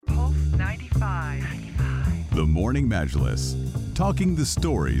The Morning Majlis, talking the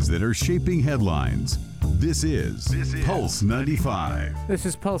stories that are shaping headlines. This is Pulse 95. This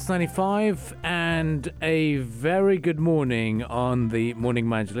is Pulse 95 and a very good morning on the Morning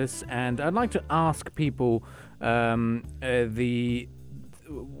Majlis. And I'd like to ask people, when was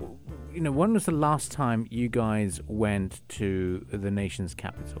the last time you guys went to the nation's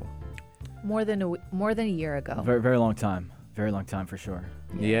capital? More than a year ago. Very long time. Very long time for sure.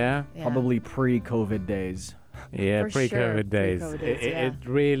 Yeah? Probably pre-COVID days. Yeah, For pre-COVID sure, days. pre-COVID days, yeah. It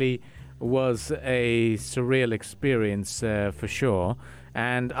really was a surreal experience for sure.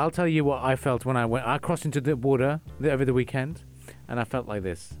 And I'll tell you what I felt when I crossed into the border over the weekend, and I felt like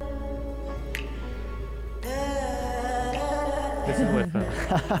this. This is what I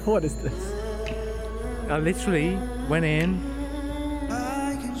felt. What is this? I literally went in.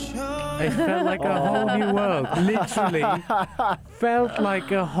 It felt like a whole new world. Literally felt like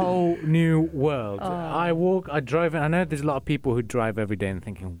a whole new world. I drove, and I know there's a lot of people who drive every day and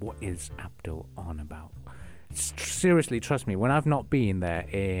thinking, what is Abdul on about? Seriously, trust me, when I've not been there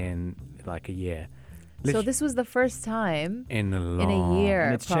in like a year. So this was the first time in a year.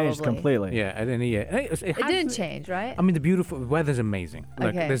 And it's probably. changed completely. Yeah, in a year. It didn't change, right? I mean, the weather's amazing. Like,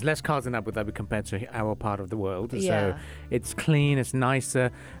 Okay. there's less cars in Abu Dhabi compared to our part of the world. Yeah. So it's clean, it's nicer.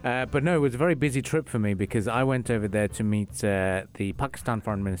 But no, it was a very busy trip for me because I went over there to meet the Pakistan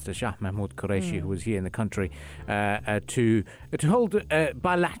Foreign Minister Shah Mahmood Qureshi, who was here in the country, to hold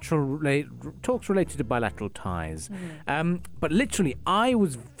bilateral talks related to bilateral ties. But literally, I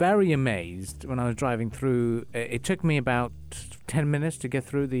was very amazed when I was driving through. It took me about 10 minutes to get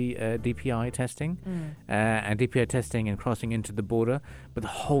through the DPI testing and DPI testing and crossing into the border. But the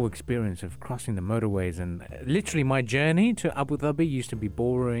whole experience of crossing the motorways and literally my journey to Abu Dhabi used to be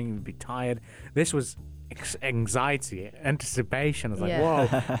boring, be tired. This was anxiety, anticipation. I was like, whoa,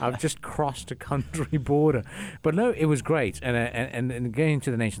 I've just crossed a country border. But no, it was great. And going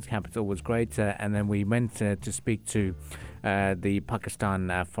to the nation's capital was great. And then we went to speak to the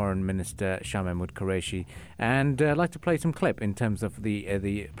Pakistan Foreign Minister Shah Mahmood Qureshi. And I'd like to play some clip in terms of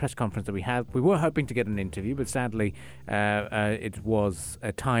the press conference that we had. We were hoping to get an interview, but sadly it was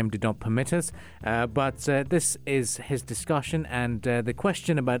time did not permit us. But this is his discussion, and the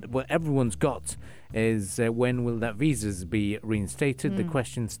question about what everyone's got is when will that visas be reinstated? The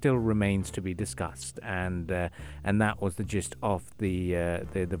question still remains to be discussed, and that was the gist of the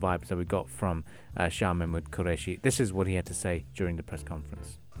vibes that we got from Shah Mahmood Qureshi. This is what he had to say during the press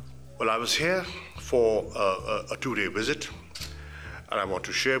conference. Well, I was here for a two-day visit, and I want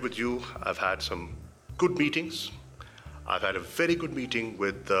to share with you, I've had some good meetings. I've had a very good meeting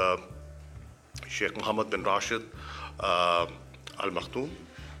with Sheikh Mohammed bin Rashid Al Maktoum,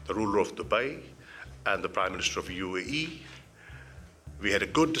 the ruler of Dubai, and the Prime Minister of UAE. We had a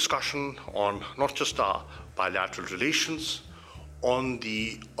good discussion on not just our bilateral relations, on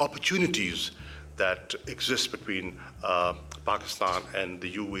the opportunities that exist between Pakistan and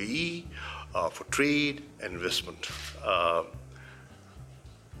the UAE for trade and investment.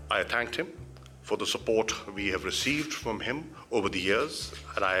 I thanked him for the support we have received from him over the years,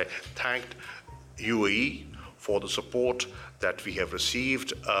 and I thanked UAE for the support that we have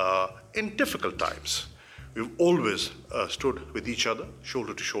received in difficult times. We've always stood with each other,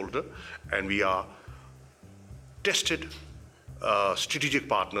 shoulder to shoulder, and we are tested strategic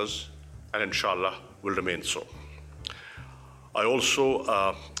partners, and inshallah will remain so. I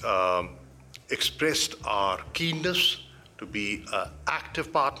also expressed our keenness to be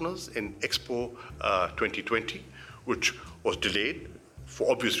active partners in Expo 2020, which was delayed for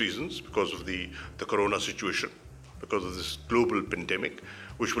obvious reasons because of the corona situation, because of this global pandemic,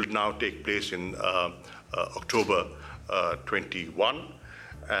 which will now take place in October 21.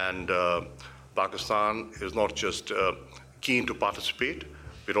 And Pakistan is not just keen to participate,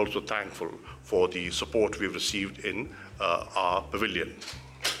 we're also thankful for the support we've received in our pavilion.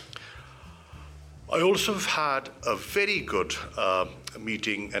 I also have had a very good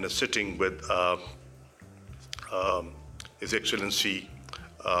meeting and a sitting with His Excellency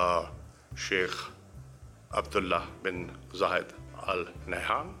Sheikh Abdullah bin Zayed Al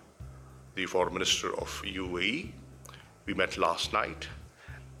Nahyan, the Foreign Minister of UAE. We met last night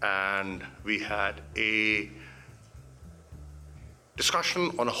and we had a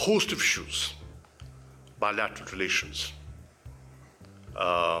discussion on a host of issues, bilateral relations.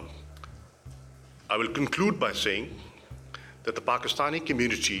 I will conclude by saying that the Pakistani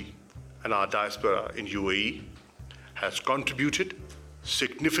community and our diaspora in UAE has contributed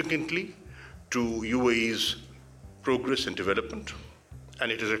significantly to UAE's progress and development,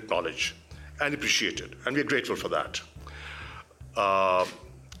 and it is acknowledged and appreciated, and we are grateful for that.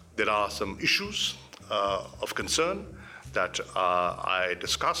 There are some issues of concern that I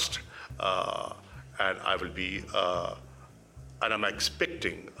discussed, and I will be, and I'm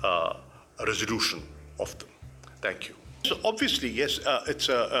expecting a resolution of them. Thank you. So obviously, yes,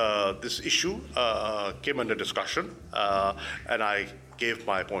 this issue came under discussion, and I gave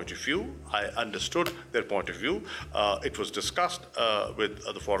my point of view. I understood their point of view. It was discussed with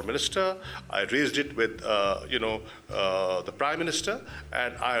the foreign minister. I raised it with, the prime minister,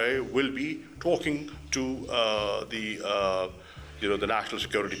 and I will be talking to the national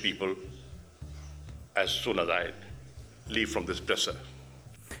security people as soon as I leave from this presser.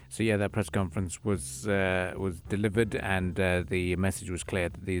 So yeah, that press conference was delivered, and the message was clear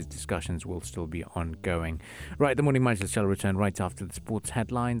that these discussions will still be ongoing. Right, the Morning Majlis shall return right after the sports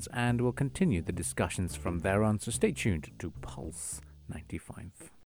headlines, and we'll continue the discussions from there on. So stay tuned to Pulse 95.